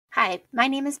Hi, my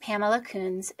name is Pamela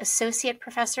Coons, Associate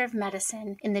Professor of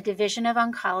Medicine in the Division of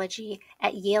Oncology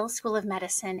at Yale School of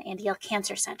Medicine and Yale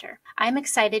Cancer Center. I'm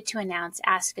excited to announce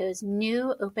ASCO's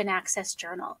new open access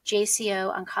journal,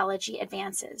 JCO Oncology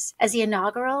Advances. As the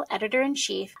inaugural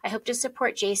editor-in-chief, I hope to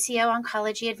support JCO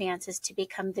Oncology Advances to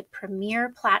become the premier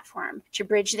platform to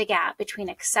bridge the gap between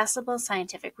accessible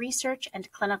scientific research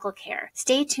and clinical care.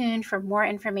 Stay tuned for more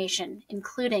information,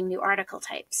 including new article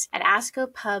types, at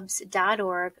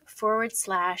ascopubs.org/JCO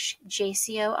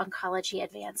Oncology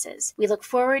Advances. We look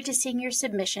forward to seeing your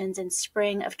submissions in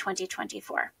spring of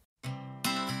 2024.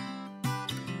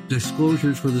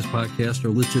 Disclosures for this podcast are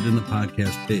listed in the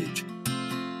podcast page.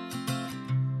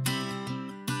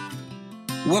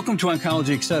 Welcome to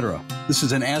Oncology Etc. This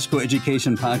is an ASCO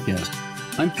education podcast.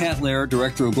 I'm Pat Loehrer,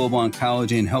 Director of Global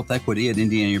Oncology and Health Equity at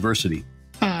Indiana University.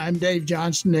 Hi, I'm Dave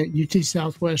Johnson at UT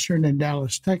Southwestern in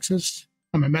Dallas, Texas.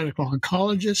 I'm a medical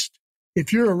oncologist.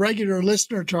 If you're a regular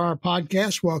listener to our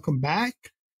podcast, welcome back.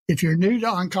 If you're new to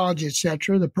Oncology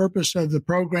Etc., the purpose of the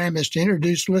program is to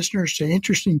introduce listeners to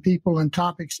interesting people and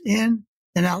topics in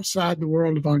and outside the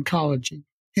world of oncology,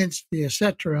 hence the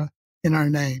etc. in our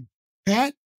name.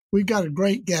 Pat, we've got a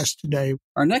great guest today.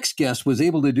 Our next guest was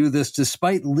able to do this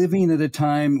despite living at a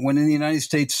time when in the United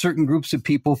States, certain groups of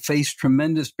people faced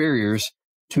tremendous barriers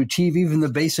to achieve even the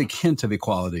basic hint of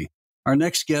equality. Our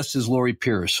next guest is Lori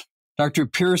Pierce. Dr.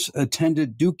 Pierce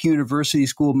attended Duke University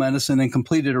School of Medicine and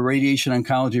completed a radiation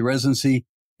oncology residency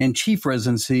and chief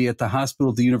residency at the Hospital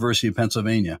of the University of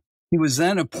Pennsylvania. He was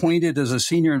then appointed as a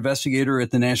senior investigator at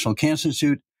the National Cancer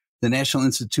Institute, the National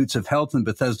Institutes of Health in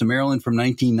Bethesda, Maryland from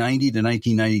 1990 to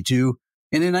 1992.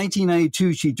 And in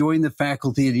 1992, she joined the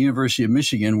faculty at the University of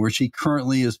Michigan, where she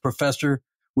currently is professor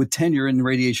with tenure in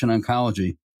radiation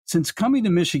oncology. Since coming to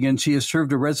Michigan, she has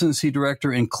served as residency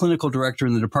director and clinical director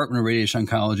in the Department of Radiation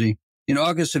Oncology. In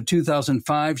August of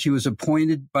 2005, she was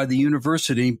appointed by the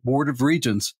University Board of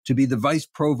Regents to be the vice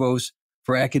provost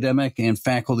for academic and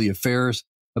faculty affairs,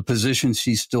 a position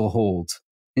she still holds.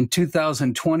 In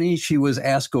 2020, she was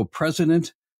ASCO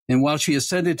president. And while she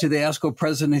ascended to the ASCO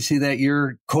presidency that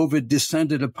year, COVID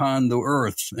descended upon the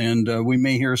earth. And we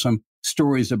may hear some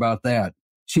stories about that.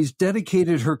 She's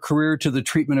dedicated her career to the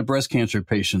treatment of breast cancer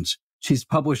patients. She's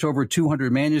published over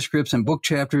 200 manuscripts and book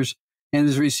chapters and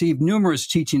has received numerous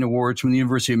teaching awards from the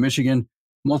University of Michigan,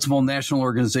 multiple national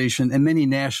organizations, and many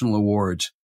national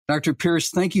awards. Dr. Pierce,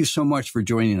 thank you so much for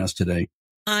joining us today.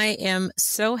 I am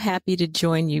so happy to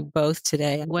join you both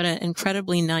today. What an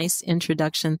incredibly nice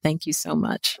introduction. Thank you so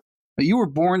much. You were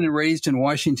born and raised in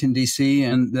Washington, D.C.,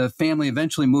 and the family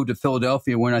eventually moved to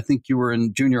Philadelphia when I think you were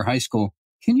in junior high school.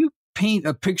 Can you paint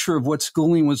a picture of what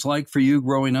schooling was like for you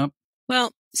growing up?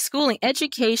 Well,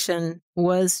 education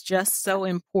was just so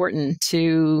important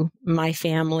to my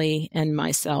family and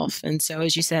myself. And so,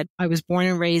 as you said, I was born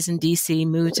and raised in D.C.,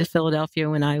 moved to Philadelphia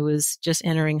when I was just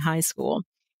entering high school.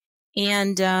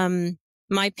 And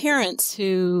my parents,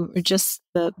 who are just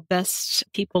the best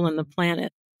people on the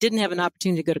planet, didn't have an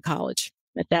opportunity to go to college.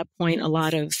 At that point, a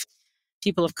lot of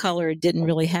people of color didn't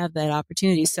really have that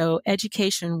opportunity. So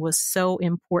education was so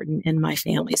important in my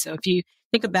family. So if you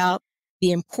think about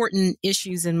the important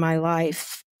issues in my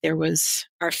life, there was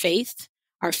our faith,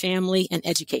 our family, and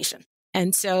education.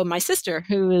 And so my sister,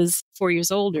 who is 4 years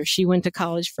older, she went to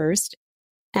college first.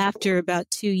 After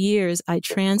about 2 years, I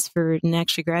transferred and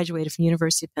actually graduated from the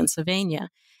University of Pennsylvania.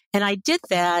 And I did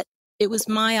that. It was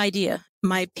my idea.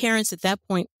 My parents at that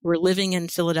point were living in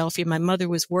Philadelphia. My mother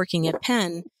was working at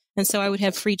Penn. And so I would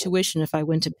have free tuition if I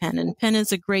went to Penn. And Penn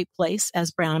is a great place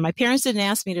as Brown. And my parents didn't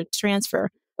ask me to transfer,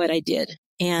 but I did.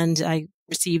 And I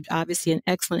received, obviously, an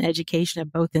excellent education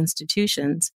at both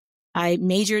institutions. I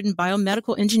majored in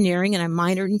biomedical engineering and I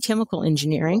minored in chemical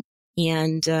engineering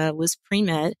and was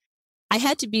pre-med. I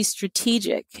had to be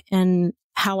strategic in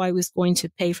how I was going to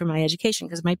pay for my education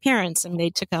because my parents, they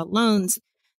took out loans.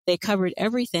 They covered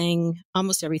everything,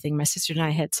 almost everything. My sister and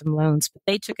I had some loans, but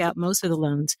they took out most of the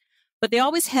loans. But they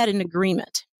always had an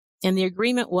agreement. And the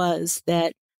agreement was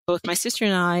that both my sister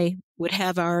and I would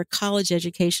have our college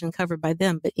education covered by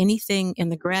them, but anything in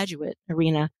the graduate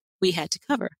arena, we had to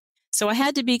cover. So I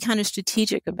had to be kind of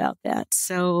strategic about that.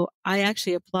 So I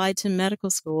actually applied to medical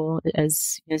school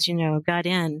as you know, got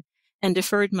in and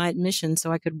deferred my admission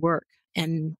so I could work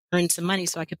and earn some money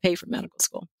so I could pay for medical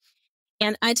school.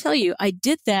 And I tell you, I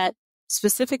did that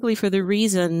specifically for the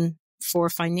reason for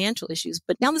financial issues.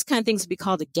 But now this kind of thing would be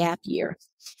called a gap year.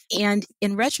 And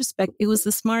in retrospect, it was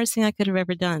the smartest thing I could have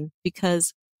ever done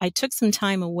because I took some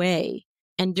time away.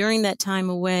 And during that time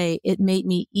away, it made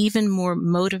me even more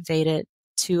motivated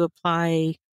to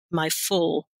apply my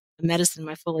full medicine,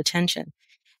 my full attention.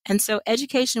 And so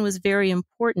education was very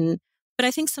important. But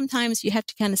I think sometimes you have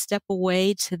to kind of step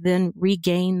away to then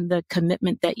regain the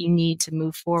commitment that you need to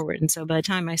move forward. And so by the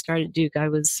time I started Duke, I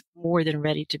was more than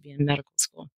ready to be in medical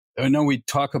school. I know we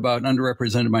talk about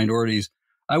underrepresented minorities.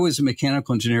 I was a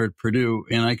mechanical engineer at Purdue,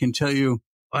 and I can tell you,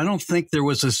 I don't think there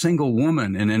was a single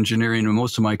woman in engineering in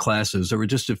most of my classes. There were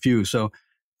just a few. So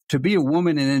to be a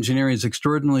woman in engineering is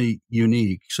extraordinarily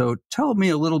unique. So tell me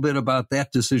a little bit about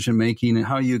that decision making and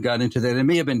how you got into that. It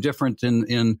may have been different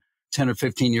in 10 or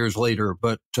 15 years later,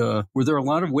 but were there a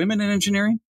lot of women in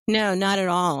engineering? No, not at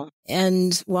all.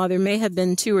 And while there may have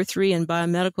been 2 or 3 in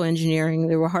biomedical engineering,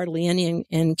 there were hardly any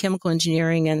in chemical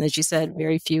engineering. And as you said,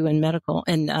 very few in medical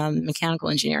and mechanical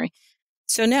engineering.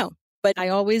 So no, but I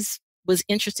always was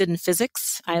interested in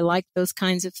physics. I liked those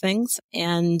kinds of things.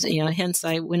 And, hence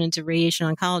I went into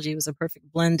radiation oncology. It was a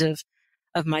perfect blend of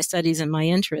my studies and my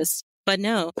interests. But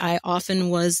no, I often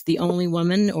was the only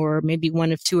woman or maybe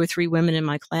one of 2 or 3 women in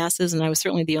my classes. And I was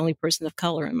certainly the only person of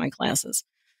color in my classes.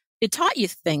 It taught you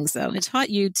things, though. It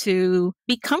taught you to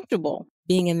be comfortable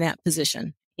being in that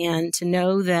position and to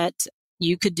know that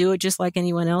you could do it just like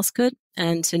anyone else could,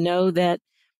 and to know that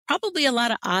probably a lot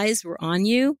of eyes were on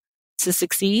you to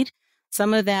succeed.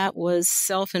 Some of that was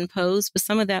self-imposed, but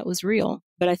some of that was real.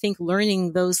 But I think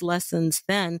learning those lessons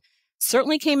then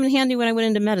certainly came in handy when I went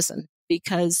into medicine,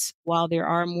 because while there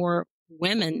are more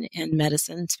women in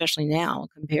medicine, especially now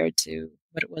compared to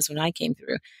what it was when I came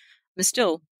through, but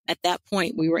still, at that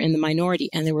point, we were in the minority,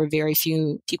 and there were very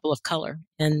few people of color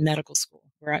in medical school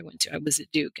where I went to. I was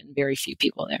at Duke, and very few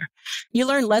people there. You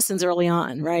learn lessons early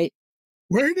on, right?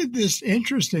 Where did this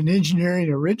interest in engineering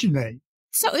originate?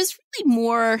 So it was really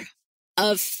more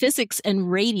of physics and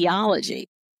radiology.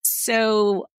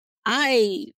 So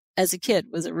I, as a kid,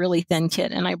 was a really thin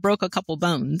kid, and I broke a couple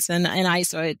bones, so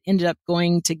I ended up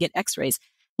going to get x-rays.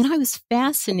 And I was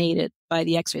fascinated by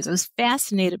the x-rays. I was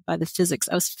fascinated by the physics.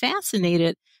 I was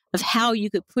fascinated of how you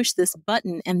could push this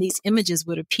button and these images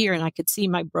would appear and I could see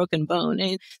my broken bone.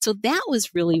 And so that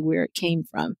was really where it came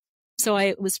from. So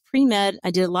I was pre-med.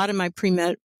 I did a lot of my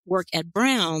pre-med work at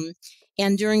Brown.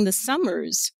 And during the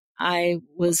summers, I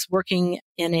was working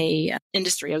in a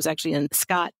industry. I was actually in the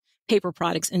Scott paper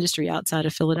products industry outside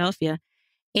of Philadelphia.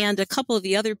 And a couple of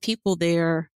the other people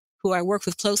there who I worked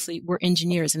with closely were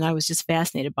engineers, and I was just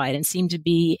fascinated by it and seemed to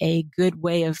be a good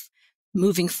way of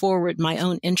moving forward my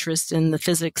own interest in the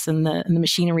physics and the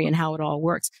machinery and how it all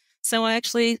works. So I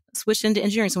actually switched into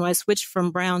engineering. So when I switched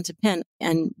from Brown to Penn,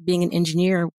 and being an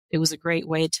engineer, it was a great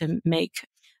way to make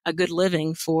a good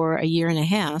living for a year and a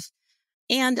half.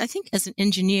 And I think as an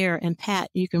engineer, and Pat,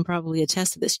 you can probably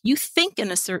attest to this, you think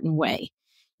in a certain way.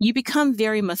 You become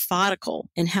very methodical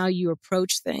in how you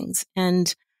approach things.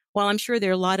 And while I'm sure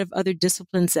there are a lot of other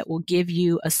disciplines that will give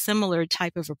you a similar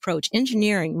type of approach,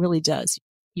 engineering really does.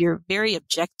 You're very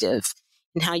objective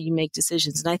in how you make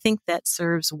decisions. And I think that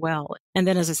serves well. And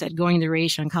then, as I said, going to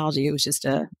radiation oncology, it was just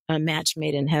a match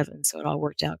made in heaven. So it all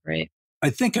worked out great. I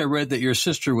think I read that your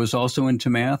sister was also into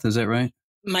math. Is that right?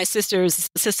 My sister's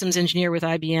a systems engineer with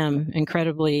IBM,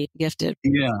 incredibly gifted.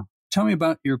 Yeah. Tell me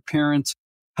about your parents.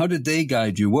 How did they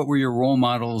guide you? What were your role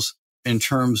models in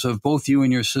terms of both you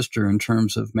and your sister in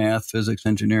terms of math, physics,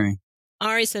 engineering? I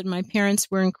already said my parents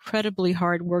were incredibly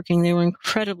hardworking. They were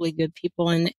incredibly good people.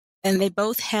 And they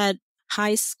both had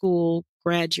high school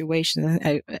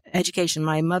graduation education.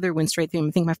 My mother went straight through.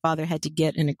 I think my father had to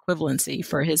get an equivalency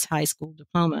for his high school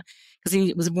diploma because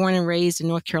he was born and raised in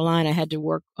North Carolina, had to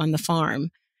work on the farm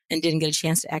and didn't get a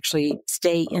chance to actually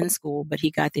stay in school, but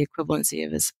he got the equivalency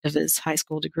of his high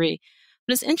school degree.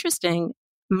 But it's interesting.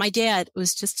 My dad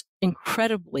was just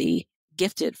incredibly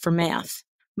gifted for math.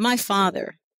 My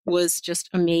father was just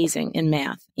amazing in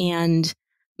math. And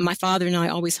my father and I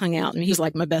always hung out, and he was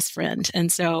like my best friend.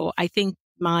 And so I think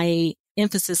my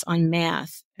emphasis on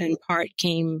math in part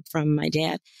came from my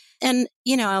dad. And,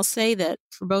 I'll say that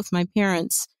for both my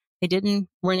parents, they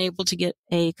weren't able to get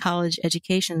a college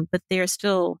education, but they were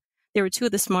 2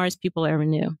 of the smartest people I ever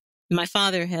knew. My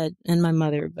father and my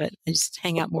mother, but I just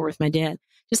hang out more with my dad,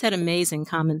 just had amazing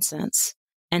common sense.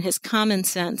 And his common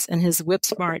sense and his whip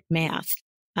smart math,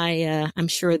 I'm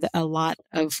sure that a lot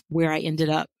of where I ended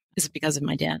up is because of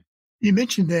my dad. You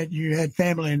mentioned that you had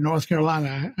family in North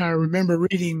Carolina. I remember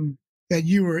reading that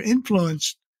you were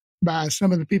influenced by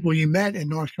some of the people you met in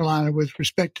North Carolina with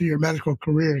respect to your medical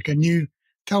career. Can you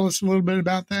tell us a little bit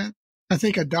about that? I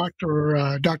think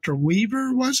Dr.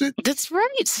 Weaver, was it? That's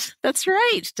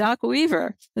right. Doc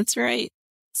Weaver. That's right.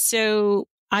 So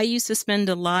I used to spend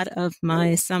a lot of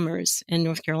my summers in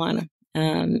North Carolina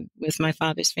with my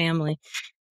father's family.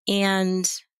 And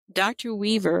Dr.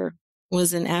 Weaver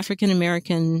was an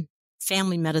African-American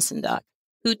family medicine doc.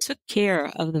 who took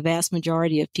care of the vast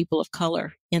majority of people of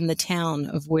color in the town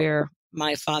of where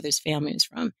my father's family is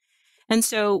from. And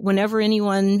so whenever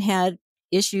anyone had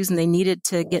issues and they needed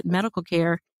to get medical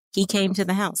care, he came to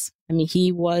the house. I mean,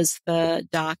 he was the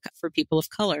doc for people of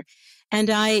color. And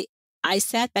I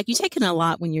sat back. You take in a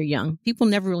lot when you're young. People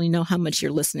never really know how much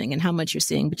you're listening and how much you're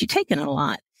seeing, but you take in a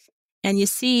lot. And you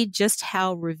see just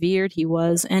how revered he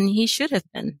was, and he should have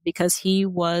been, because he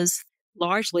was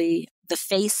largely the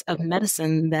face of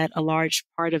medicine that a large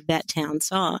part of that town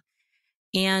saw.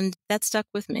 And that stuck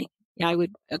with me.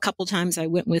 A couple times I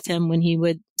went with him when he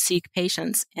would seek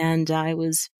patients, and I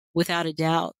was, without a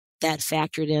doubt, that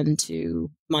factored into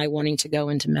my wanting to go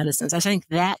into medicine. I think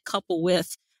that, coupled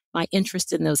with my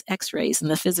interest in those x-rays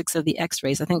and the physics of the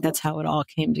x-rays, I think that's how it all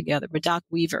came together. But Doc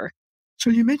Weaver.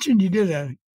 So you mentioned you did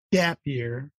a gap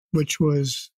year, which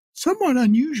was somewhat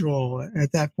unusual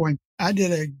at that point. I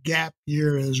did a gap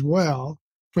year as well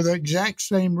for the exact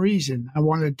same reason. I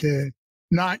wanted to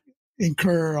not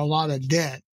incur a lot of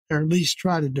debt, or at least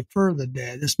try to defer the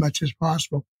debt as much as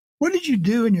possible. What did you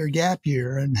do in your gap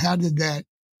year, and how did that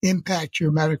impact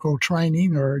your medical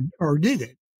training, or did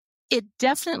it? It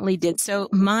definitely did. So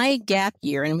my gap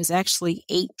year, and it was actually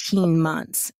 18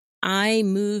 months, I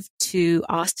moved to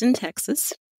Austin,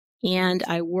 Texas, and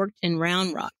I worked in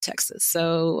Round Rock, Texas.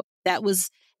 So that was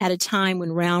at a time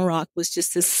when Round Rock was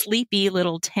just this sleepy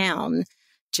little town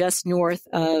just north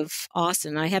of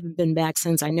Austin. I haven't been back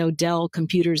since. I know Dell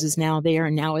Computers is now there,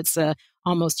 and now it's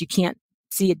almost, you can't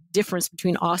see a difference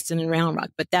between Austin and Round Rock,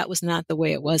 but that was not the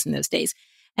way it was in those days.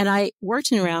 And I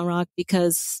worked in Round Rock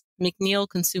because McNeil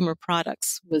Consumer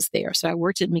Products was there. So I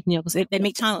worked at McNeil because they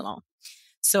make Tylenol.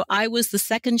 So I was the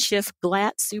second shift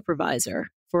GLAT supervisor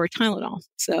for Tylenol.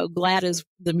 So GLAT is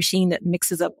the machine that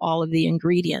mixes up all of the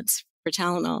ingredients for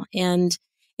Tylenol. And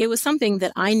it was something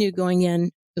that I knew going in,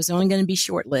 it was only going to be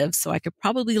short-lived, so I could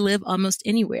probably live almost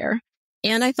anywhere.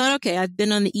 And I thought, okay, I've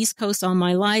been on the East Coast all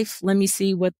my life. Let me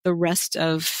see what the rest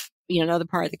of, another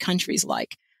part of the country is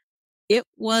like. It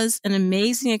was an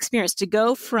amazing experience to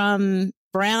go from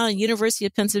Brown, University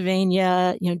of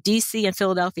Pennsylvania, DC and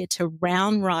Philadelphia, to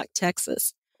Round Rock,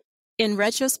 Texas. In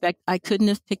retrospect, I couldn't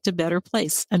have picked a better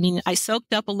place. I mean, I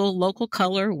soaked up a little local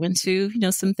color, went to,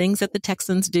 some things that the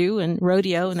Texans do and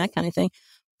rodeo and that kind of thing.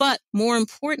 But more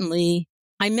importantly,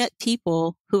 I met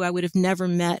people who I would have never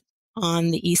met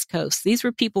on the East Coast. These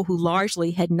were people who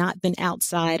largely had not been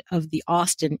outside of the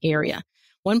Austin area.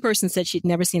 One person said she'd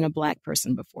never seen a Black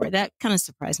person before. That kind of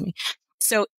surprised me.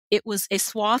 So it was a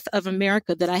swath of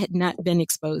America that I had not been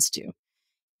exposed to.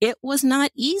 It was not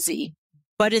easy,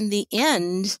 but in the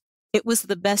end, it was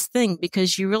the best thing,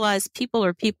 because you realize people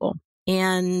are people.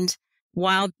 And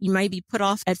while you might be put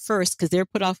off at first because they're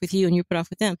put off with you and you're put off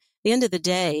with them, at the end of the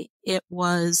day, it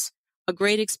was a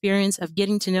great experience of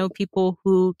getting to know people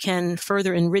who can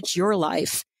further enrich your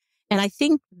life. And I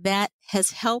think that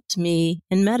has helped me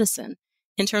in medicine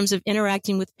in terms of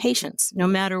interacting with patients, no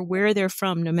matter where they're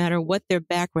from, no matter what their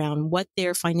background, what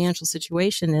their financial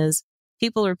situation is.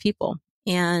 People are people.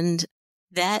 And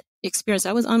that experience,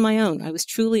 I was on my own. I was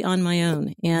truly on my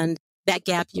own. And that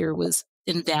gap year was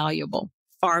invaluable,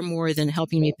 far more than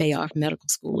helping me pay off medical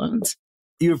school loans.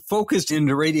 You've focused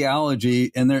into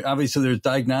radiology, and there's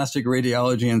diagnostic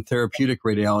radiology and therapeutic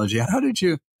radiology. How did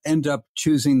you end up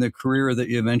choosing the career that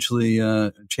you eventually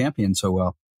championed so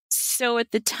well? So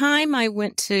at the time I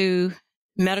went to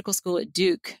medical school at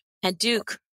Duke,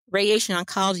 Radiation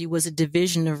Oncology was a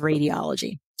division of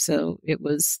radiology. So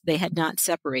they had not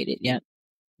separated yet.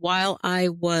 While I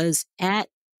was at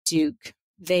Duke,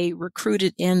 they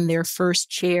recruited in their first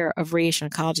chair of radiation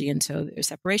oncology into their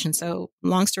separation. So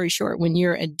long story short, when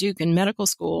you're at Duke in medical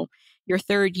school, your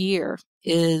third year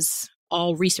is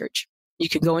all research. You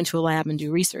can go into a lab and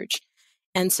do research.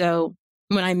 And so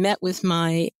when I met with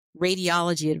my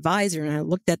radiology advisor and I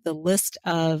looked at the list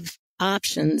of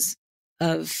options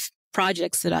of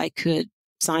projects that I could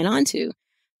sign on to,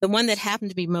 the one that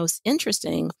happened to be most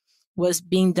interesting was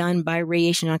being done by a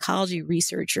radiation oncology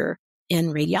researcher in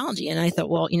radiology. And I thought,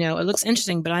 well, it looks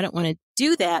interesting, but I don't want to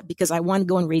do that because I want to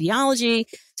go in radiology.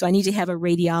 So I need to have a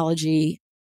radiology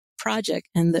project.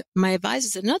 And my advisor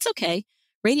said, no, it's okay.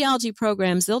 Radiology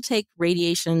programs, they'll take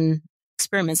radiation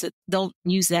experiments that they'll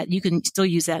use that. You can still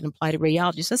use that and apply to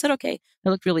radiology. So I said, okay, that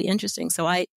looked really interesting. So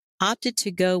I opted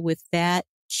to go with that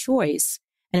choice.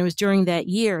 And it was during that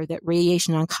year that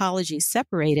radiation oncology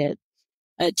separated.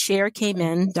 A chair came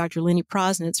in, Dr. Lenny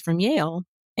Prosnitz from Yale,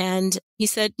 and he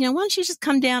said, why don't you just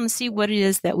come down and see what it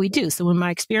is that we do? So when my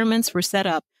experiments were set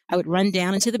up, I would run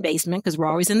down into the basement because we're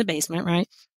always in the basement, right?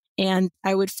 And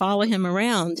I would follow him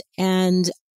around,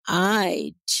 and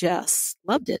I just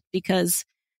loved it because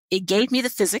it gave me the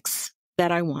physics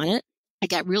that I wanted. I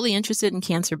got really interested in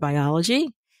cancer biology.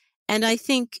 And I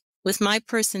think with my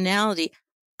personality,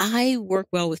 I work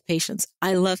well with patients.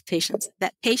 I love patients.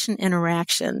 That patient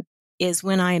interaction is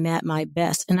when I am at my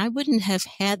best. And I wouldn't have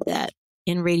had that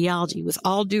in radiology. With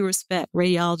all due respect,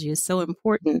 radiology is so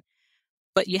important,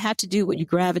 but you have to do what you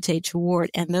gravitate toward.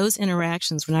 And those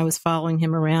interactions when I was following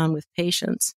him around with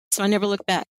patients. So I never looked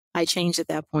back. I changed at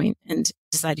that point and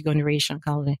decided to go into radiation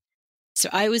oncology. So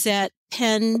I was at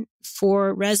Penn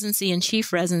for residency and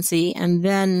chief residency. And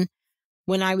then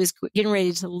when I was getting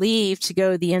ready to leave to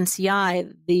go to the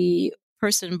NCI, the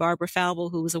person, Barbara Falble,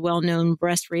 who was a well-known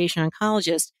breast radiation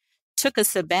oncologist, took a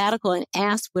sabbatical and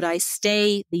asked would I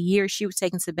stay the year she was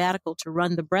taking sabbatical to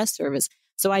run the breast service.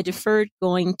 So I deferred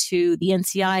going to the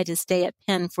NCI to stay at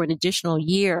Penn for an additional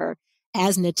year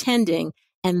as an attending,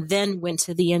 and then went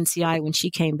to the NCI when she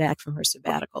came back from her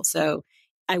sabbatical. So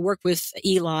I worked with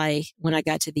Eli when I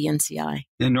got to the NCI.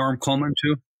 And Norm Coleman,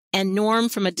 too? And Norm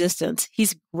from a distance.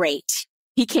 He's great.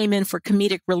 He came in for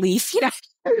comedic relief,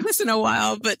 once in a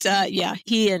while. But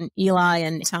he and Eli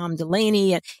and Tom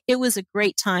Delaney. And it was a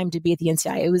great time to be at the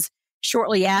NCI. It was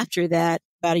shortly after that,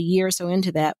 about a year or so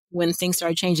into that, when things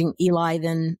started changing. Eli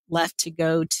then left to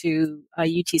go to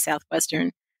UT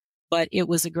Southwestern. But it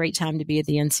was a great time to be at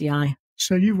the NCI.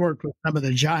 So you've worked with some of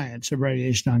the giants of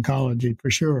radiation oncology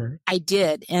for sure. I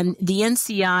did. And the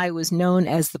NCI was known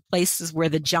as the places where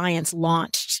the giants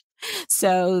launched.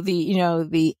 So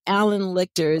the Alan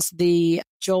Lichters, the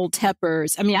Joel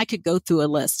Teppers, I could go through a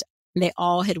list. They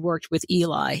all had worked with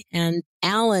Eli, and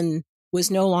Alan was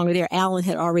no longer there. Alan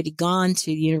had already gone to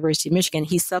the University of Michigan.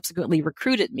 He subsequently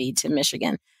recruited me to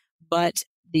Michigan, but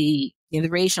the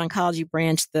radiation oncology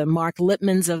branch, the Mark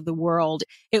Lippmans of the world,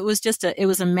 it was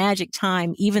a magic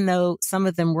time. Even though some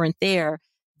of them weren't there,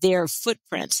 their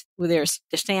footprint, their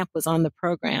stamp was on the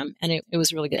program, and it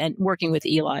was really good. And working with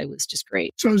Eli was just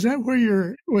great. So is that where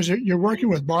you're working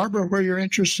with Barbara, where you're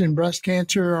interested in breast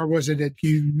cancer, or was it that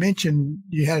you mentioned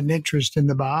you had an interest in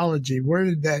the biology? Where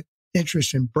did that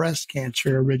interest in breast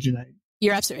cancer originate?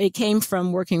 You're absolutely, it came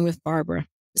from working with Barbara.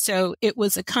 So it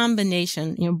was a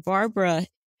combination. Barbara,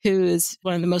 who is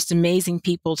one of the most amazing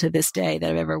people to this day that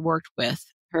I've ever worked with,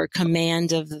 her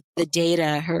command of the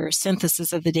data, her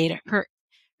synthesis of the data, her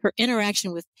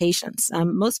interaction with patients.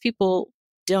 Most people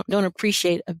don't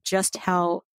appreciate of just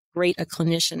how great a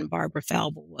clinician Barbara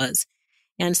Falble was.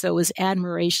 And so it was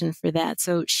admiration for that.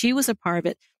 So she was a part of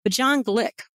it. But John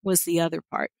Glick was the other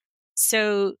part.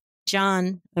 So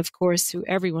John, of course, who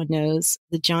everyone knows,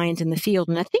 the giant in the field.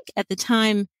 And I think at the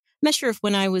time, I'm not sure if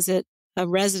when I was a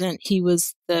resident, he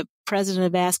was the president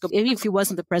of ASCO. Even if he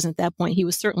wasn't the president at that point, he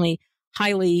was certainly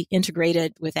highly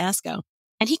integrated with ASCO.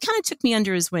 And he kind of took me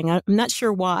under his wing. I'm not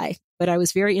sure why, but I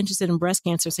was very interested in breast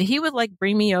cancer. So he would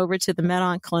bring me over to the Med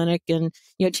Onc clinic and,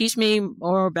 teach me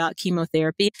more about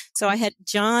chemotherapy. So I had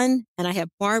John and I had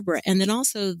Barbara, and then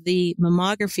also the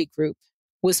mammography group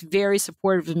was very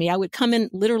supportive of me. I would come in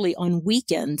literally on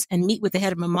weekends and meet with the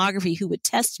head of mammography who would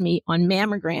test me on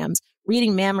mammograms,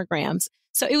 reading mammograms.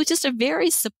 So it was just a very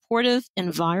supportive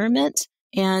environment.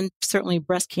 And certainly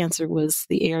breast cancer was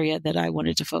the area that I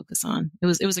wanted to focus on. It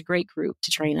was a great group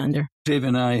to train under. Dave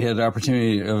and I had the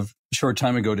opportunity of a short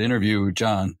time ago to interview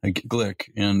John Glick.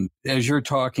 And as you're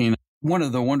talking, one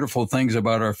of the wonderful things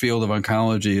about our field of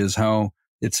oncology is how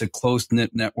it's a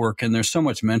close-knit network and there's so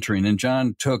much mentoring. And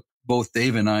John took both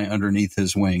Dave and I underneath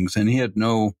his wings, and he had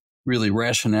no really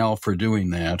rationale for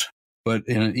doing that. But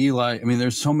in Eli,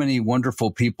 there's so many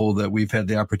wonderful people that we've had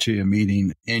the opportunity of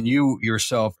meeting, and you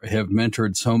yourself have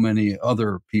mentored so many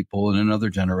other people in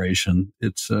another generation.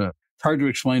 It's hard to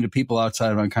explain to people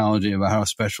outside of oncology about how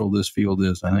special this field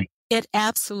is, I think. It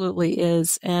absolutely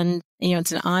is. And,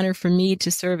 it's an honor for me to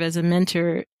serve as a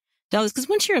mentor, Dallas, because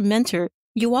once you're a mentor,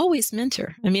 you always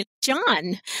mentor.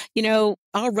 John,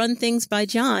 I'll run things by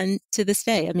John to this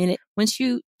day. Once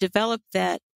you develop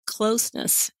that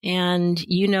closeness and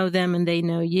you know them and they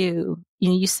know you,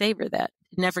 you savor that.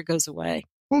 It never goes away.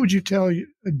 What would you tell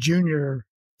a junior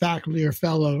faculty or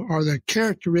fellow are the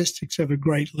characteristics of a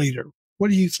great leader? What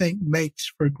do you think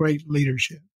makes for great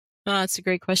leadership? That's a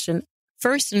great question.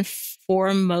 First and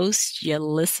foremost, you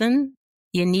listen.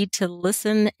 You need to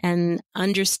listen and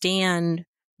understand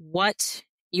what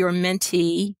your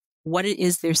mentee, what it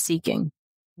is they're seeking,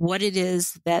 what it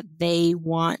is that they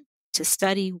want to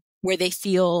study, where they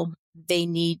feel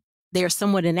they're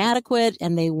somewhat inadequate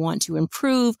and they want to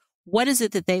improve. What is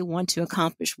it that they want to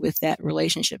accomplish with that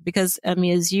relationship? Because,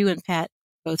 as you and Pat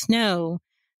both know,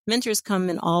 mentors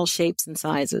come in all shapes and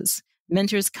sizes.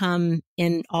 Mentors come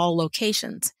in all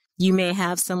locations. You may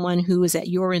have someone who is at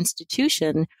your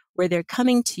institution where they're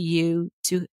coming to you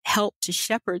to help to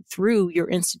shepherd through your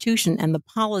institution and the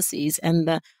policies and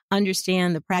the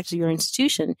understand the practice of your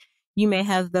institution. You may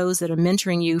have those that are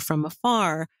mentoring you from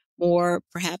afar, or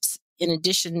perhaps in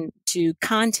addition to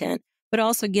content, but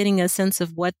also getting a sense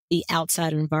of what the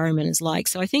outside environment is like.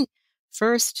 So I think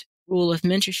first rule of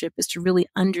mentorship is to really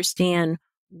understand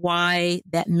why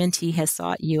that mentee has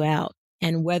sought you out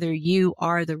and whether you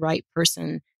are the right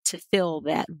person to fill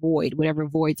that void, whatever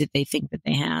void that they think that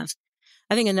they have.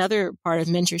 I think another part of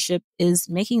mentorship is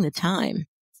making the time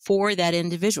for that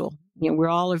individual. We're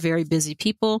all very busy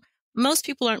people. Most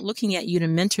people aren't looking at you to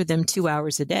mentor them 2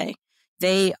 hours a day.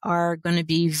 They are going to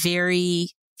be very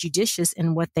judicious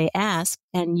in what they ask,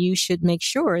 and you should make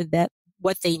sure that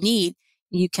what they need,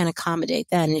 you can accommodate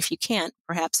that. And if you can't,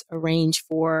 perhaps arrange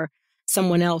for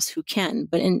someone else who can.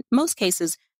 But in most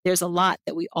cases, there's a lot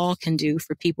that we all can do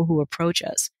for people who approach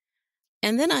us.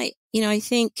 And then I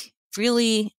think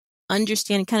really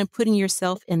understanding, kind of putting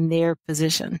yourself in their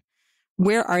position.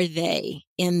 Where are they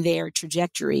in their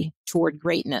trajectory toward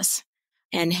greatness?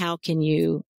 And how can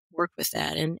you work with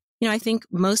that? And, I think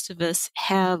most of us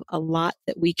have a lot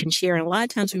that we can share. And a lot of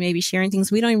times we may be sharing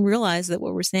things we don't even realize that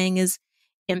what we're saying is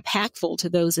impactful to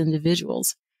those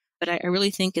individuals. But I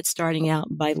really think it's starting out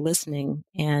by listening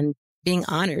and being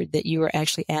honored that you were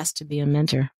actually asked to be a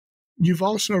mentor. You've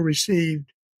also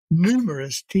received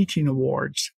numerous teaching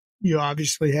awards. You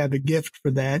obviously have a gift for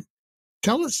that.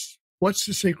 Tell us, what's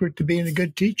the secret to being a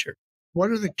good teacher? What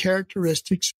are the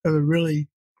characteristics of a really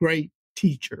great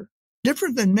teacher?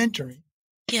 Different than mentoring.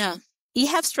 Yeah. You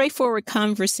have straightforward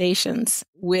conversations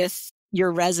with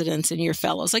your residents and your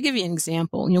fellows. I'll give you an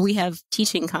example. We have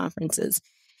teaching conferences,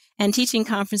 and teaching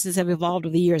conferences have evolved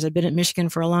over the years. I've been at Michigan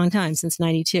for a long time, since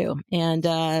 92. And,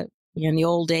 in the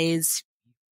old days,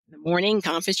 the morning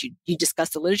conference, you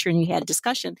discussed the literature and you had a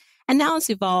discussion. And now it's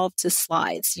evolved to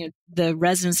slides. The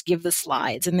residents give the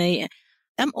slides, and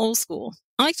I'm old school.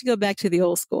 I like to go back to the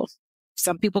old school.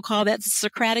 Some people call that the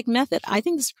Socratic method. I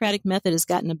think the Socratic method has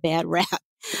gotten a bad rap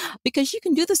because you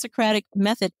can do the Socratic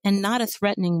method in not a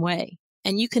threatening way.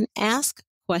 And you can ask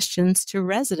questions to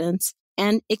residents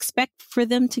and expect for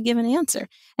them to give an answer.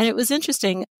 And it was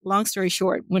interesting, long story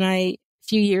short, when a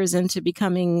few years into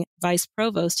becoming vice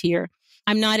provost here,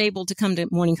 I'm not able to come to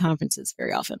morning conferences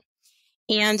very often.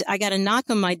 And I got a knock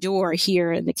on my door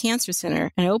here at the cancer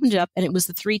center, and I opened it up, and it was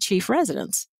the 3 chief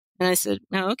residents. And I said,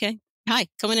 "Oh, okay. Hi,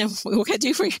 coming in. What can I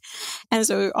do for you?" And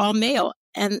so we were all male.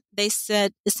 And they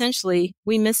said, essentially,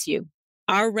 "We miss you.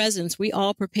 Our residents, we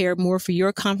all prepare more for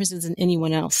your conferences than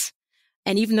anyone else.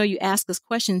 And even though you ask us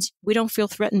questions, we don't feel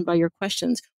threatened by your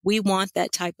questions. We want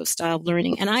that type of style of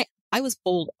learning." And I was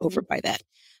bowled over by that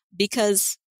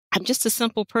because I'm just a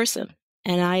simple person,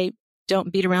 and I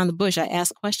don't beat around the bush. I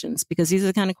ask questions because these are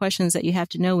the kind of questions that you have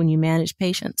to know when you manage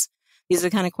patients. These are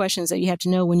the kind of questions that you have to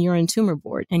know when you're in tumor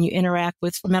board and you interact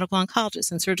with medical oncologists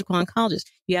and surgical oncologists.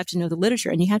 You have to know the literature,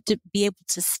 and you have to be able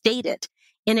to state it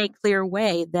in a clear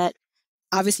way that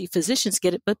obviously physicians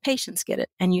get it, but patients get it.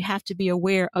 And you have to be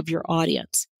aware of your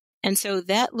audience. And so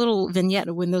that little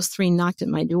vignette, when those 3 knocked at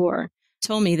my door,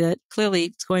 told me that clearly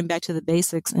it's going back to the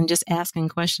basics, and just asking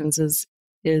questions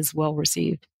is well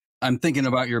received. I'm thinking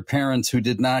about your parents who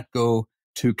did not go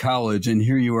to college, and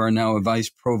here you are now a vice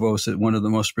provost at one of the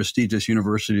most prestigious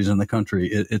universities in the country.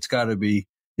 It's got to be,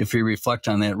 if you reflect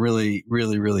on that, really,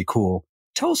 really, really cool.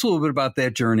 Tell us a little bit about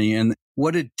that journey and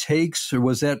what it takes. Or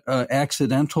was that an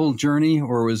accidental journey,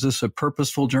 or was this a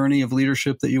purposeful journey of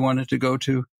leadership that you wanted to go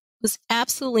to? It was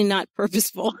absolutely not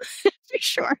purposeful, for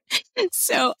sure.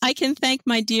 So I can thank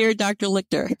my dear Dr.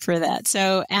 Lichter for that.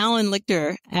 So Alan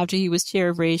Lichter, after he was chair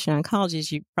of Radiation Oncology,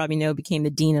 as you probably know, became the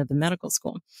dean of the medical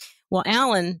school. Well,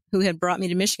 Alan, who had brought me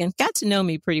to Michigan, got to know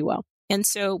me pretty well. And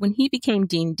so when he became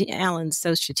dean, Alan's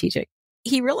so strategic.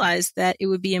 He realized that it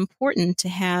would be important to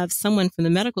have someone from the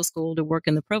medical school to work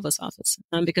in the provost office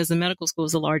because the medical school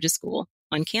is the largest school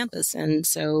on campus. And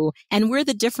we're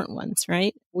the different ones,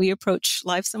 right? We approach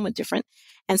life somewhat different.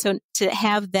 And so to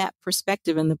have that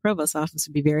perspective in the provost office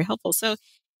would be very helpful. So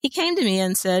he came to me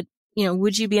and said,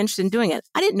 would you be interested in doing it?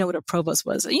 I didn't know what a provost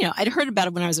was. I'd heard about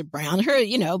it when I was at Brown,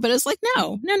 but it's like,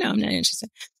 no, I'm not interested.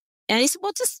 And he said,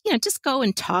 well, just go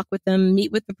and talk with them,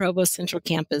 meet with the provost central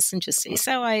campus and just see.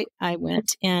 So I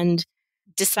went and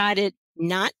decided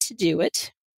not to do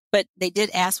it, but they did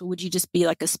ask, well, would you just be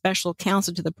like a special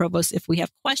counsel to the provost? If we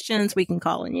have questions, we can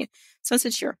call on you. So I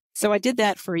said, sure. So I did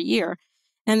that for a year.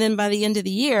 And then by the end of the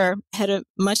year, had a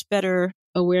much better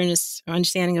awareness or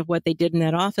understanding of what they did in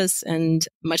that office and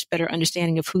much better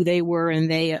understanding of who they were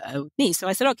and they of me. So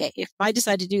I said, okay, if I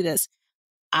decide to do this,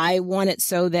 I want it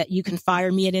so that you can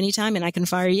fire me at any time and I can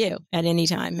fire you at any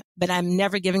time. But I'm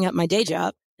never giving up my day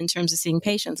job in terms of seeing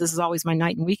patients. This is always my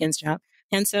night and weekends job.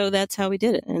 And so that's how we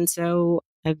did it. And so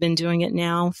I've been doing it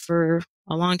now for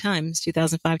a long time, it's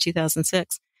 2005,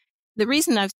 2006. The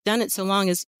reason I've done it so long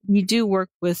is you do work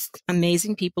with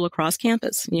amazing people across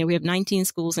campus. We have 19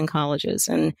 schools and colleges,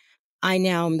 and I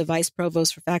now am the vice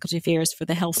provost for faculty affairs for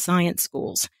the health science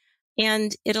schools.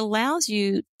 And it allows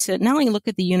you to not only look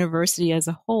at the university as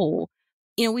a whole,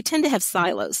 we tend to have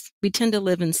silos. We tend to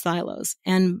live in silos.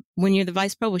 And when you're the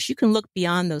vice provost, you can look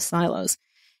beyond those silos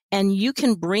and you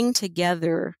can bring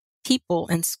together people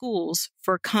and schools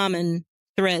for common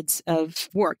threads of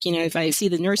work. If I see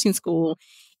the nursing school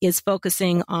is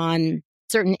focusing on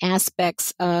certain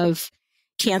aspects of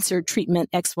cancer treatment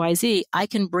XYZ, I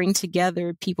can bring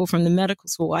together people from the medical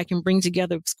school. I can bring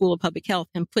together School of Public Health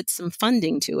and put some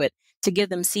funding to it to give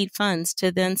them seed funds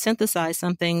to then synthesize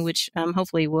something which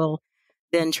hopefully will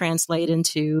then translate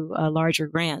into a larger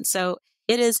grant. So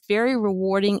it is very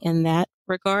rewarding in that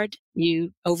regard.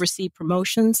 You oversee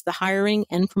promotions, the hiring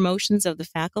and promotions of the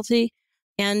faculty,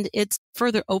 and it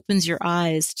further opens your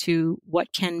eyes to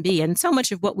what can be. And so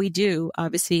much of what we do,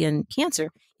 obviously in cancer,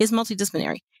 is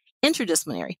multidisciplinary,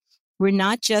 interdisciplinary. We're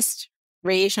not just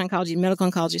radiation oncology, medical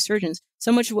oncology surgeons.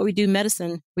 So much of what we do in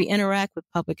medicine, we interact with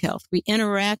public health. We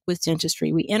interact with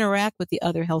dentistry. We interact with the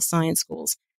other health science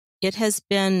schools. It has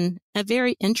been a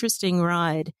very interesting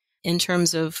ride in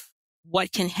terms of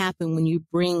what can happen when you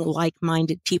bring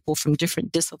like-minded people from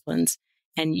different disciplines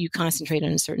and you concentrate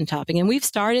on a certain topic. And we've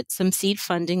started some seed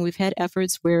funding. We've had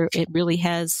efforts where it really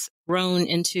has grown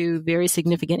into very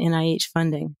significant NIH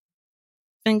funding.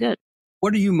 It's been good.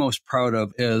 What are you most proud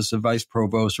of as a vice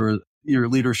provost or your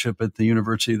leadership at the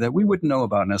university that we wouldn't know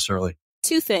about necessarily?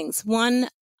 Two things. One,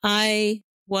 I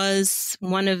was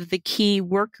one of the key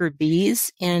worker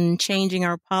bees in changing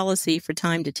our policy for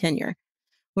time to tenure.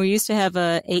 We used to have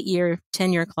a 8-year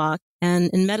tenure clock, and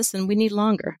in medicine, we need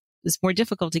longer. It's more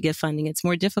difficult to get funding. It's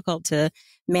more difficult to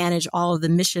manage all of the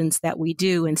missions that we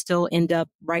do and still end up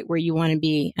right where you want to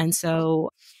be. And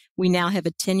so we now have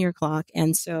a tenure clock.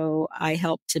 And so I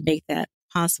helped to make that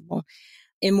possible.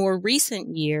 In more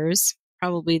recent years,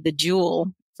 probably the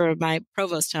jewel for my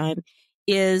provost time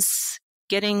is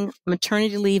getting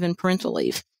maternity leave and parental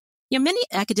leave. Many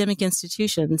academic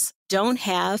institutions don't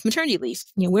have maternity leave.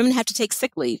 Women have to take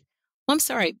sick leave. Well, I'm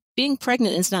sorry, being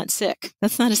pregnant is not sick.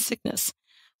 That's not a sickness.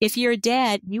 If you're a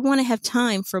dad, you want to have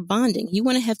time for bonding. You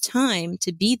want to have time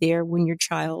to be there when your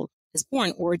child is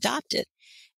born or adopted.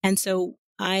 And so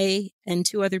I and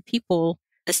two other people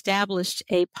established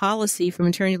a policy for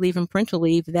maternity leave and parental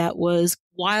leave that was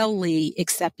wildly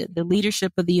accepted. The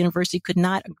leadership of the university could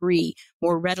not agree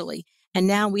more readily. And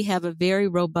now we have a very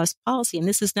robust policy. And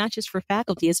this is not just for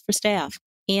faculty, it's for staff.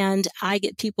 And I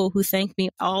get people who thank me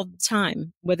all the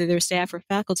time, whether they're staff or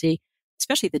faculty,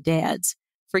 especially the dads,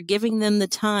 for giving them the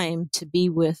time to be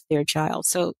with their child.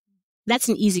 So that's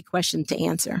an easy question to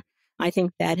answer. I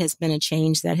think that has been a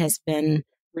change that has been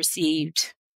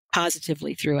received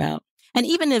positively throughout. And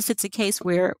even if it's a case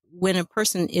where when a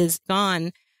person is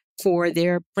gone for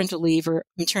their parental leave or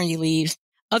maternity leave,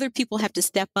 other people have to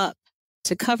step up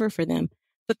to cover for them.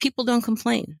 But people don't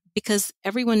complain because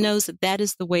everyone knows that that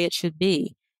is the way it should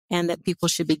be and that people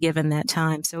should be given that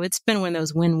time. So it's been one of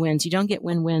those win-wins. You don't get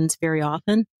win-wins very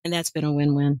often, and that's been a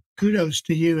win-win. Kudos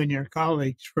to you and your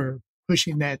colleagues for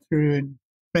pushing that through and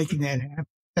making that happen.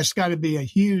 That's got to be a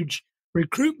huge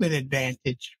recruitment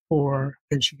advantage for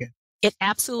Michigan. It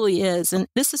absolutely is. And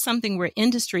this is something where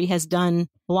industry has done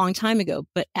a long time ago.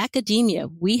 But academia,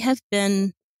 we have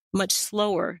been much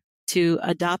slower to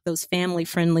adopt those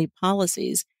family-friendly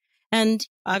policies. And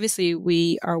obviously,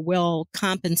 we are well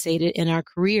compensated in our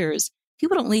careers.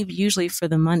 People don't leave usually for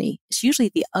the money. It's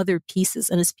usually the other pieces.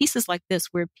 And it's pieces like this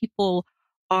where people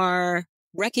are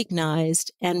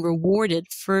recognized and rewarded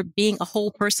for being a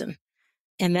whole person.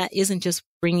 And that isn't just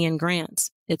bringing in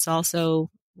grants. It's also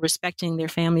respecting their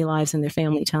family lives and their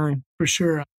family time. For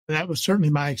sure. That was certainly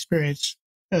my experience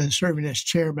serving as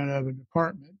chairman of a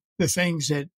department. The things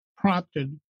that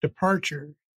prompted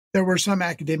departure, there were some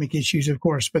academic issues, of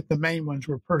course, but the main ones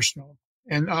were personal.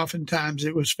 And oftentimes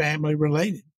it was family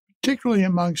related, particularly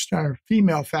amongst our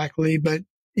female faculty, but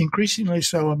increasingly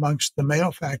so amongst the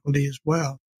male faculty as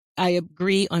well. I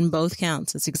agree on both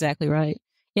counts. That's exactly right.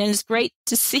 And it's great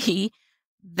to see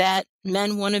that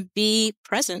men want to be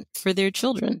present for their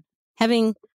children.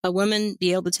 Having a woman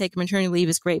be able to take maternity leave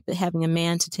is great, but having a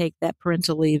man to take that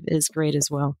parental leave is great as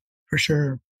well. For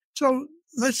sure. So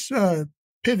let's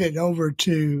pivot over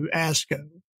to ASCO.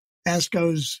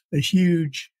 ASCO's a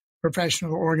huge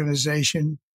professional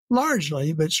organization,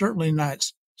 largely, but certainly not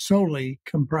solely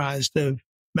comprised of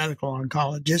medical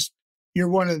oncologists. You're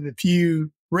one of the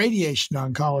few radiation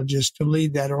oncologists to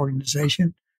lead that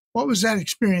organization. What was that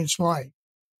experience like?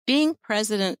 Being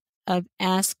president of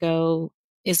ASCO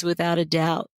is without a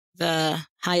doubt the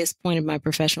highest point of my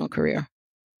professional career.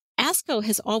 ASCO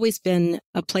has always been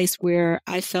a place where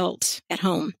I felt at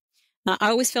home. I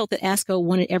always felt that ASCO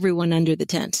wanted everyone under the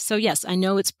tent. So yes, I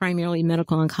know it's primarily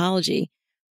medical oncology,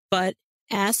 but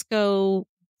ASCO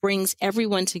brings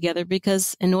everyone together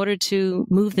because in order to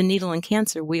move the needle in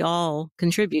cancer, we all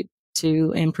contribute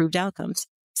to improved outcomes.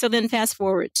 So then fast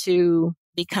forward to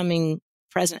becoming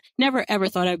president. Never ever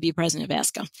thought I would be president of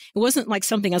ASCO. It wasn't like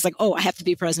something I was like, oh, I have to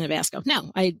be president of ASCO.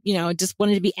 No, I just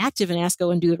wanted to be active in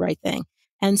ASCO and do the right thing.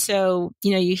 And so,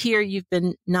 you hear you've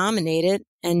been nominated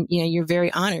and, you're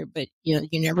very honored, but, you're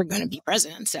never going to be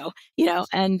president. So,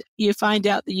 and you find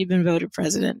out that you've been voted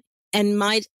president. And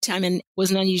my time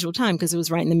was an unusual time because it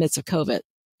was right in the midst of COVID.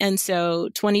 And so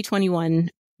 2021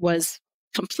 was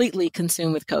completely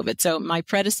consumed with COVID. So my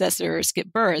predecessor, Skip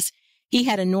Burris, he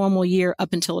had a normal year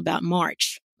up until about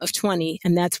March of 20,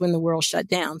 and that's when the world shut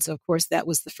down. So, of course, that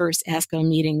was the first ASCO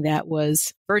meeting that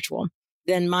was virtual.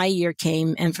 Then my year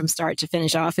came, and from start to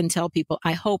finish, I often tell people,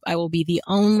 I hope I will be the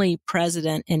only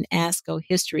president in ASCO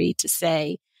history to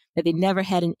say that they never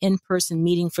had an in-person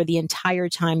meeting for the entire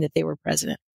time that they were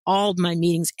president. All of my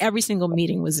meetings, every single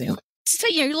meeting was Zoom. So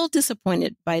you're a little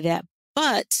disappointed by that.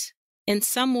 But in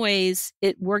some ways,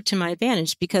 it worked to my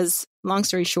advantage because, long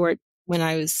story short, when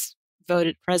I was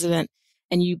voted president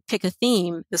and you pick a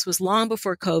theme, this was long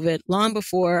before COVID, long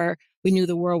before we knew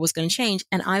the world was going to change.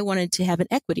 And I wanted to have an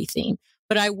equity theme,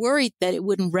 but I worried that it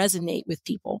wouldn't resonate with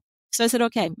people. So I said,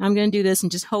 okay, I'm going to do this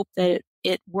and just hope that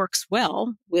it works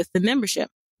well with the membership.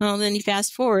 Well, then you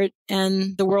fast forward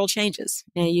and the world changes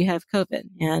and you have COVID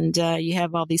and you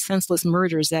have all these senseless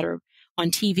murders that are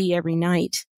on TV every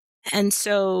night. And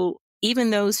so even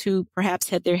those who perhaps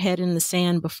had their head in the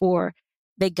sand before,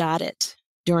 they got it.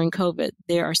 During COVID,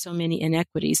 there are so many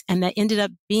inequities. And that ended up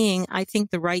being, I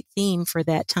think, the right theme for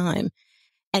that time.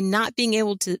 And not being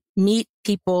able to meet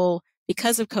people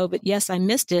because of COVID, yes, I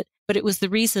missed it, but it was the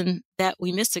reason that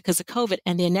we missed it because of COVID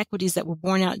and the inequities that were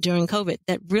borne out during COVID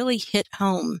that really hit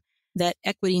home that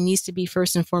equity needs to be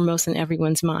first and foremost in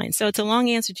everyone's mind. So it's a long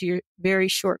answer to your very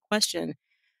short question.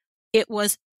 It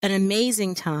was an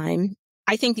amazing time.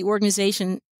 I think the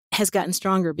organization has gotten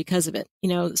stronger because of it.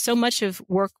 So much of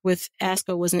work with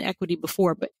ASCO was in equity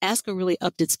before, but ASCO really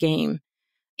upped its game.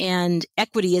 And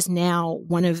equity is now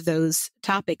one of those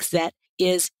topics that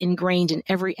is ingrained in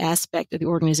every aspect of the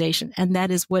organization. And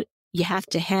that is what you have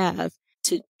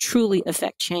to truly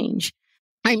affect change.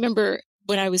 I remember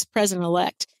when I was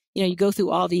president-elect, you go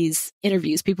through all these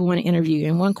interviews, people want to interview you.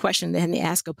 And one question that in the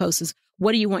ASCO post is,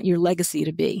 what do you want your legacy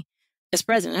to be as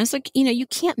president? And I was like, you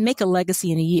can't make a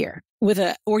legacy in a year with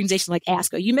an organization like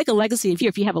ASCO. You make a legacy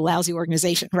if you have a lousy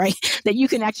organization, right? That you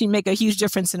can actually make a huge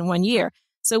difference in 1 year.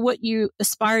 So what you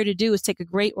aspire to do is take a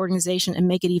great organization and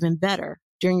make it even better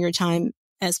during your time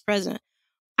as president.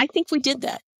 I think we did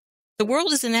that. The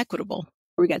world is inequitable.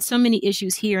 We got so many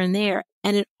issues here and there,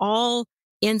 and it all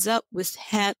ends up with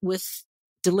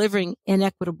delivering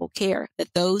inequitable care,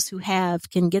 that those who have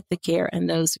can get the care and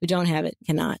those who don't have it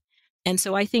cannot. And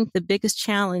so I think the biggest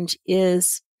challenge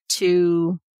is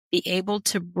to be able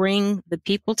to bring the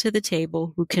people to the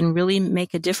table who can really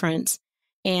make a difference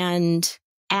and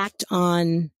act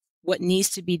on what needs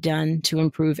to be done to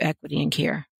improve equity and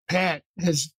care. Pat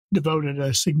has devoted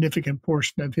a significant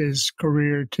portion of his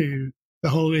career to the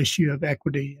whole issue of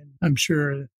equity, and I'm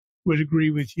sure would agree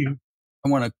with you. I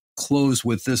want to close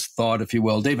with this thought, if you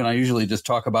will. Dave and I usually just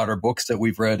talk about our books that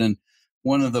we've read, and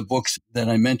one of the books that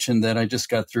I mentioned that I just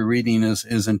got through reading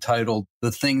is entitled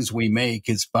The Things We Make.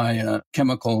 It's by a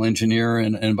chemical engineer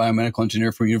and biomedical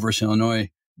engineer from University of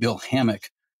Illinois, Bill Hammack.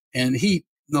 And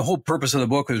the whole purpose of the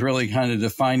book is really kind of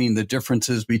defining the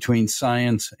differences between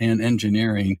science and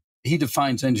engineering. He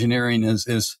defines engineering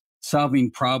as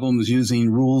solving problems using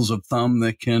rules of thumb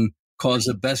that can cause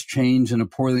the best change in a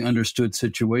poorly understood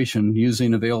situation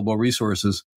using available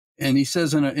resources. And he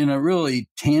says in a really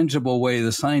tangible way,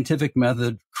 the scientific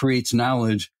method creates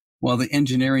knowledge while the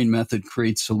engineering method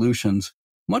creates solutions.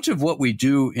 Much of what we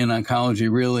do in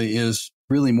oncology really is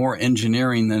more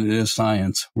engineering than it is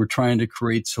science. We're trying to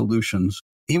create solutions.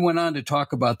 He went on to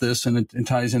talk about this, and it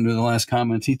ties into the last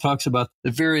comments. He talks about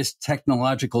the various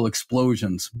technological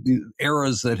explosions, the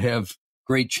eras that have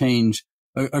great change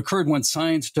occurred when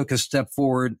science took a step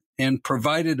forward and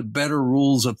provided better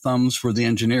rules of thumbs for the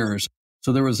engineers.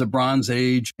 So there was the Bronze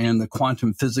Age and the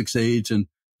quantum physics age and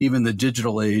even the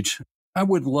digital age. I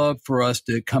would love for us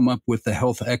to come up with the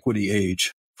health equity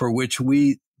age, for which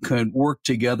we, could work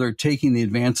together, taking the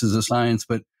advances of science,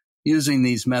 but using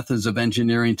these methods of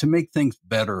engineering to make things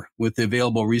better with the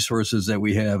available resources that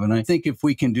we have. And I think if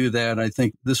we can do that, I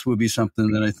think this would be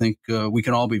something that I think we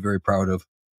can all be very proud of.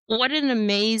 What an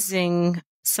amazing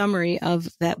summary of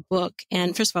that book.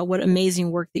 And first of all, what amazing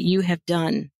work that you have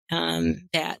done,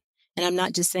 that. And I'm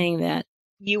not just saying that.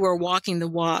 You are walking the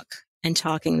walk and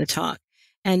talking the talk.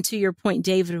 And to your point,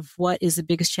 David, of what is the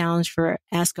biggest challenge for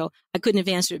ASCO, I couldn't have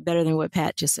answered it better than what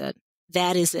Pat just said.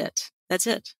 That is it. That's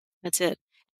it. That's it.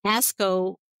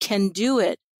 ASCO can do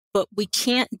it, but we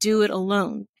can't do it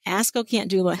alone. ASCO can't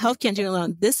do it alone. Health can't do it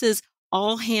alone. This is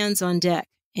all hands on deck,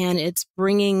 and it's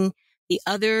bringing the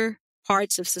other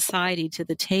parts of society to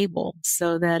the table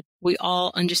so that we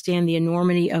all understand the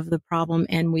enormity of the problem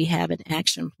and we have an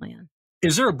action plan.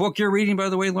 Is there a book you're reading, by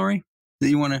the way, Lori, that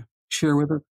you want to share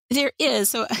with us? There is.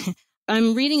 So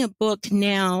I'm reading a book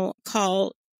now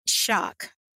called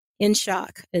In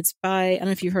Shock. It's by, I don't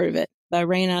know if you've heard of it, by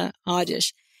Radiation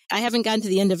Oncology. I haven't gotten to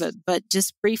the end of it, but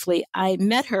just briefly, I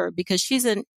met her because she's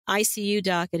an ICU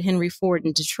doc at Henry Ford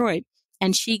in Detroit,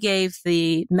 and she gave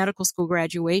the medical school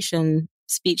graduation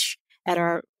speech at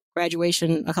our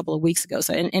graduation a couple of weeks ago.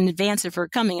 So in advance of her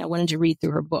coming, I wanted to read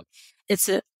through her book. It's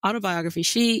an autobiography.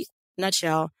 She,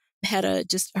 nutshell, had a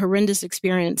just horrendous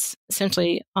experience,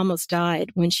 essentially almost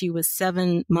died when she was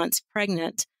 7 months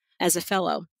pregnant as a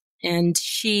fellow. And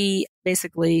she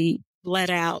basically bled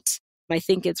out. I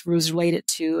think it was related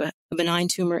to a benign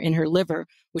tumor in her liver,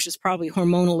 which was probably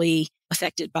hormonally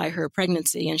affected by her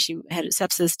pregnancy. And she had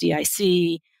sepsis,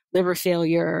 DIC, liver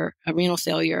failure, renal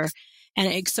failure.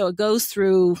 And so it goes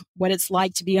through what it's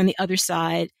like to be on the other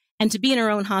side and to be in her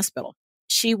own hospital.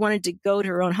 She wanted to go to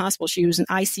her own hospital. She was in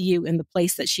ICU in the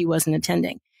place that she wasn't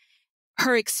attending.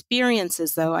 Her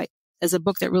experiences, though, as a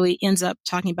book that really ends up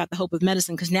talking about the hope of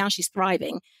medicine, because now she's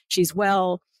thriving. She's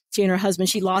well. She and her husband,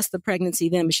 she lost the pregnancy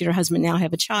then, but she and her husband now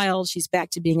have a child. She's back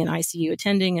to being an ICU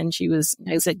attending, and she was,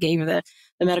 as I said, gave her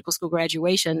the medical school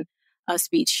graduation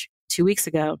speech 2 weeks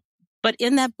ago. But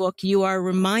in that book, you are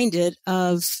reminded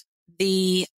of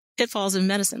the pitfalls of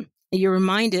medicine. You're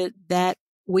reminded that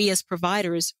we as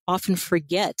providers often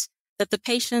forget that the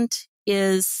patient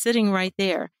is sitting right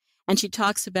there. And she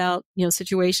talks about,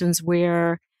 situations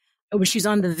where she's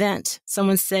on the vent,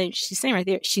 someone's saying, she's saying right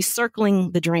there, she's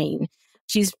circling the drain.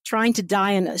 She's trying to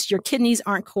diagnose. Your kidneys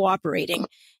aren't cooperating.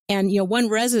 And, one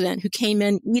resident who came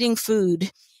in eating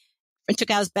food and took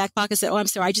out his back pocket and said, "Oh, I'm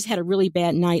sorry, I just had a really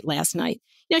bad night last night."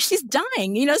 She's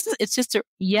dying. It's just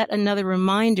yet another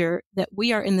reminder that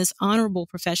we are in this honorable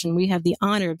profession. We have the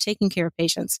honor of taking care of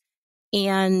patients.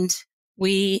 And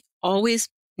we always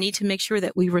need to make sure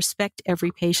that we respect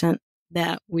every patient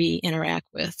that we interact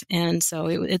with. And so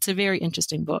it's a very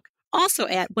interesting book. Also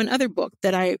add one other book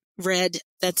that I read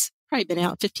that's probably been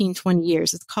out 15, 20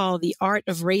 years. It's called The Art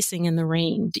of Racing in the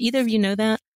Rain. Do either of you know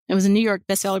that? It was a New York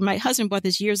bestseller. My husband bought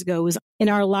this years ago. It was in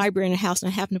our library in a house,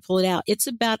 and I happened to pull it out. It's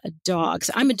about a dog.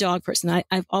 So I'm a dog person.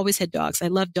 I've always had dogs. I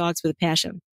love dogs with a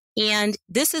passion. And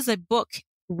this is a book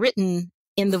written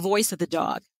in the voice of the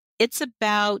dog. It's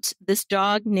about this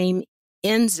dog named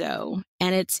Enzo,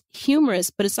 and it's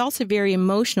humorous, but it's also very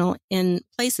emotional in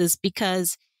places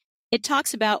because it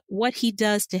talks about what he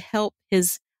does to help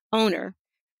his owner,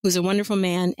 who's a wonderful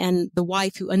man, and the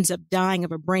wife who ends up dying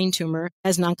of a brain tumor.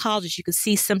 As an oncologist, you could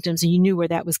see symptoms and you knew where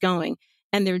that was going,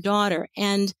 and their daughter,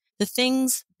 and the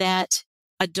things that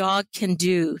a dog can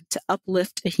do to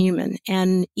uplift a human.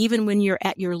 And even when you're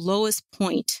at your lowest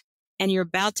point and you're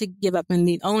about to give up and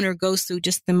the owner goes through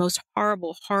just the most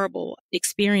horrible, horrible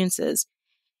experiences,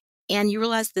 and you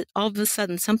realize that all of a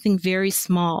sudden something very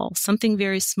small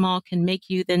can make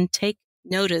you then take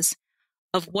notice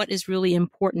of what is really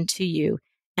important to you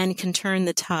and can turn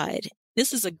the tide.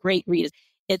 This is a great read.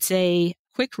 It's a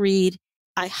quick read.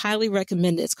 I highly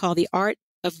recommend it. It's called The Art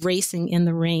of Racing in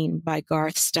the Rain by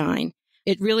Garth Stein.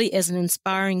 It really is an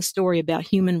inspiring story about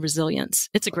human resilience.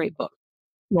 It's a great book.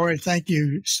 Lori, thank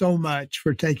you so much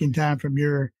for taking time from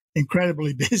your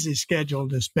incredibly busy schedule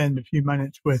to spend a few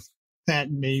minutes with Pat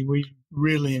and me. We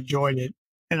really enjoyed it.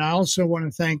 And I also want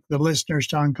to thank the listeners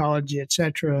to Oncology,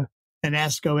 etc., and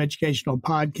ASCO Educational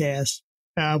Podcast,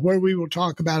 where we will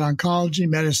talk about oncology,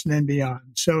 medicine, and beyond.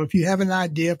 So if you have an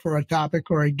idea for a topic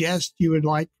or a guest you would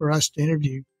like for us to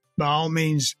interview, by all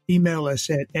means, email us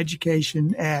at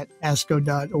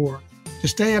education@asco.org. To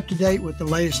stay up to date with the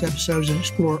latest episodes and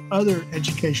explore other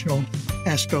educational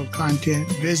ASCO content,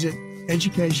 visit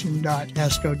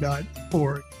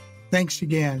education.asco.org. Thanks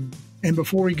again. And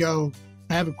before we go,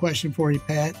 I have a question for you,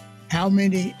 Pat. How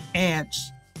many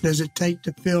ants does it take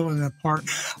to fill an apartment?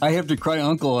 I have to cry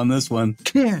uncle on this one.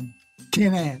 10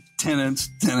 ants. 10 ants.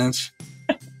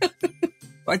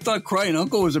 I thought crying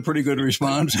uncle was a pretty good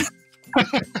response.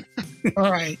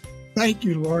 All right. Thank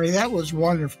you, Lori. That was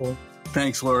wonderful.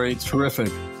 Thanks, Lori. It's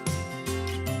terrific.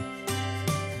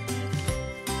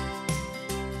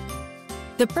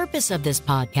 The purpose of this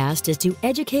podcast is to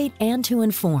educate and to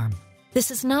inform.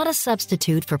 This is not a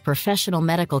substitute for professional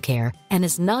medical care and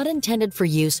is not intended for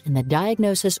use in the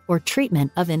diagnosis or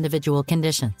treatment of individual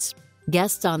conditions.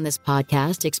 Guests on this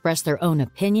podcast express their own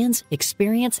opinions,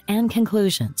 experience, and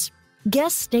conclusions.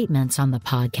 Guest statements on the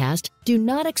podcast do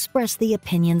not express the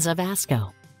opinions of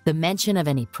ASCO. The mention of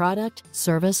any product,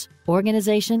 service,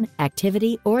 organization,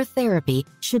 activity, or therapy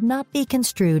should not be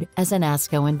construed as an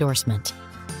ASCO endorsement.